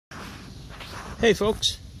Hey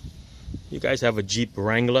folks, you guys have a Jeep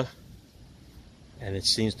Wrangler and it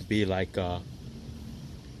seems to be like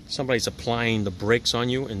somebody's applying the brakes on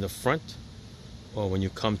you in the front, or when you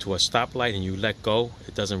come to a stoplight and you let go,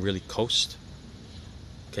 it doesn't really coast.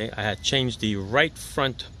 Okay, I had changed the right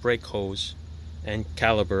front brake hose and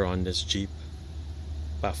caliper on this Jeep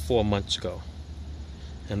about 4 months ago,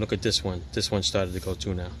 and look at this one. This one started to go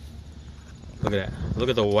too now. Look at that. Look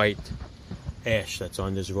at the white ash that's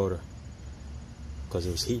on this rotor, because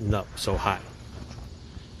it was heating up so hot.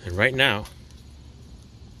 And right now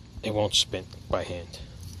it won't spin by hand.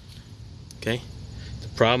 Okay, the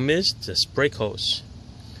problem is this brake hose.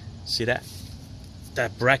 See that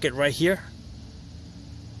bracket right here?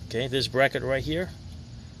 Okay, this bracket right here,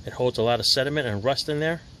 it holds a lot of sediment and rust in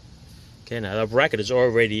there. Okay, now the bracket is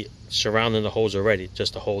already surrounding the hose already,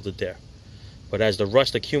 just to hold it there. But as the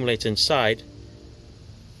rust accumulates inside,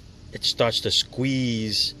 it starts to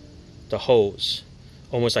squeeze the hose,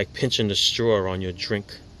 almost like pinching the straw on your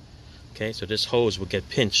drink. Okay, so this hose will get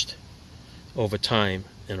pinched over time,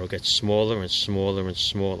 and it'll get smaller and smaller and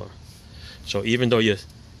smaller. So even though you're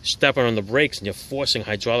stepping on the brakes and you're forcing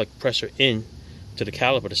hydraulic pressure in to the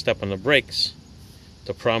caliper to step on the brakes,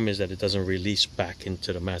 the problem is that it doesn't release back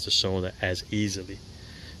into the master cylinder as easily.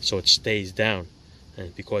 So it stays down,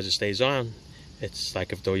 and because it stays on, it's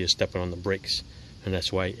like if though you're stepping on the brakes, and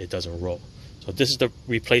that's why it doesn't roll. So this is the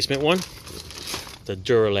replacement one, the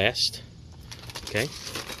Duralast. Okay,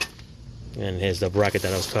 and here's the bracket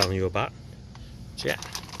that I was telling you about. So yeah,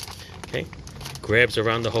 okay, grabs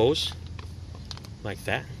around the hose like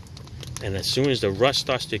that, and as soon as the rust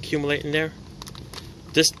starts to accumulate in there,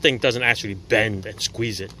 this thing doesn't actually bend and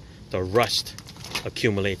squeeze it. The rust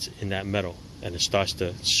accumulates in that metal, and it starts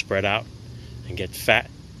to spread out and get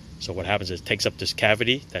fat. So what happens is it takes up this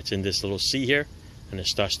cavity that's in this little C here, and it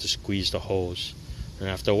starts to squeeze the hose. And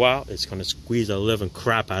after a while, it's going to squeeze the living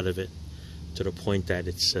crap out of it to the point that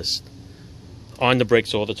it's just on the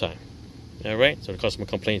brakes all the time. All right, so the customer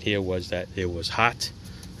complaint here was that it was hot,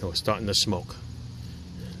 it was starting to smoke.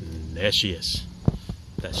 And there she is.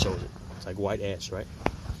 That shows it. It's like white ash, right?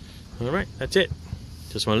 All right, that's it.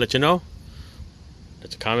 Just want to let you know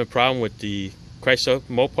that's a common problem with the Chrysler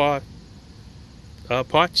Mopar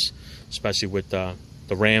parts, especially with the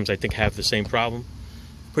Rams. I think have the same problem.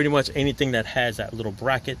 Pretty much anything that has that little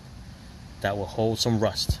bracket that will hold some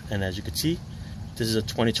rust. And as you can see, this is a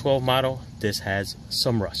 2012 model. This has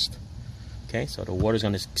some rust. Okay, so the water's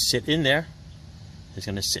going to sit in there. It's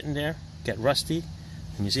going to sit in there, get rusty,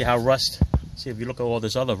 and you see how rust. See, if you look at all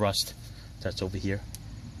this other rust that's over here,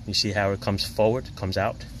 you see how it comes forward, comes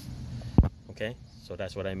out. Okay, so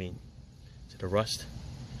that's what I mean. See the rust?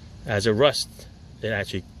 As it rusts, it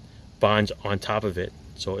actually bonds on top of it.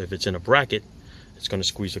 So if it's in a bracket, it's going to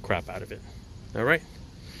squeeze the crap out of it. All right,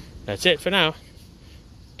 that's it for now.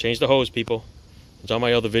 Change the hose, people. It's on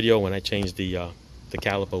my other video when I changed the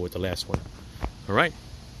caliper with the last one. All right,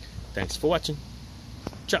 thanks for watching.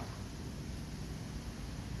 Ciao.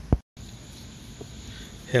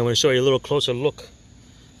 Hey, I want to show you a little closer look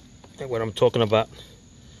at what I'm talking about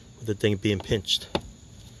with the thing being pinched.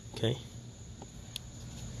 Okay,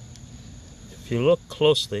 if you look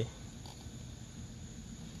closely, you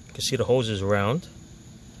can see the hose is round.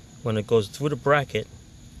 When it goes through the bracket,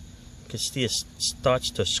 you can see it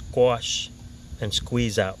starts to squash and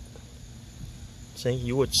squeeze out. See,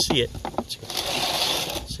 you would see it.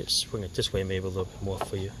 Let's swing it this way, maybe a little bit more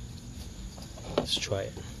for you. Let's try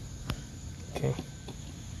it. Okay,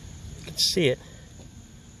 you can see it.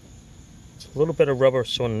 It's a little bit of rubber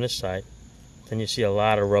shown on this side. Then you see a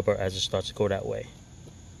lot of rubber as it starts to go that way.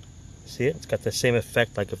 See it? It's got the same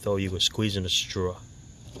effect like if though you were squeezing a straw.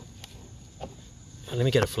 Now, let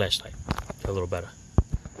me get a flashlight. A little better.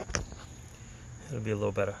 It'll be a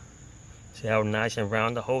little better. See how nice and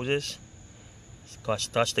round the hose is? It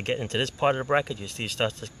starts to get into this part of the bracket. You see it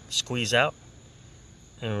starts to squeeze out.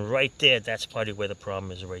 And right there, that's probably where the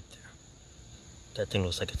problem is, right there. That thing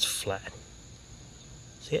looks like it's flat.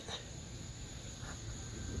 See it?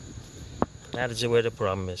 That is where the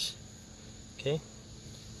problem is. Okay?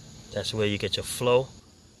 That's where you get your flow.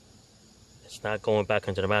 It's not going back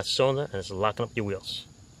into the master cylinder, and it's locking up your wheels.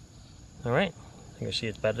 Alright? You can see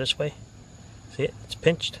it's better this way. See it? It's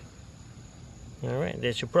pinched. Alright,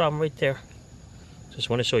 there's your problem right there. Just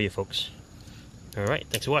want to show you, folks. Alright,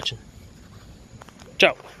 thanks for watching.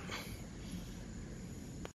 Ciao.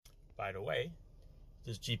 By the way,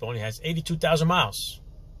 this Jeep only has 82,000 miles.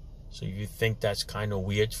 So you think that's kind of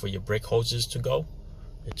weird for your brake hoses to go?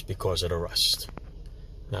 It's because of the rust,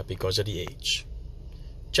 not because of the age.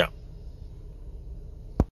 Ciao.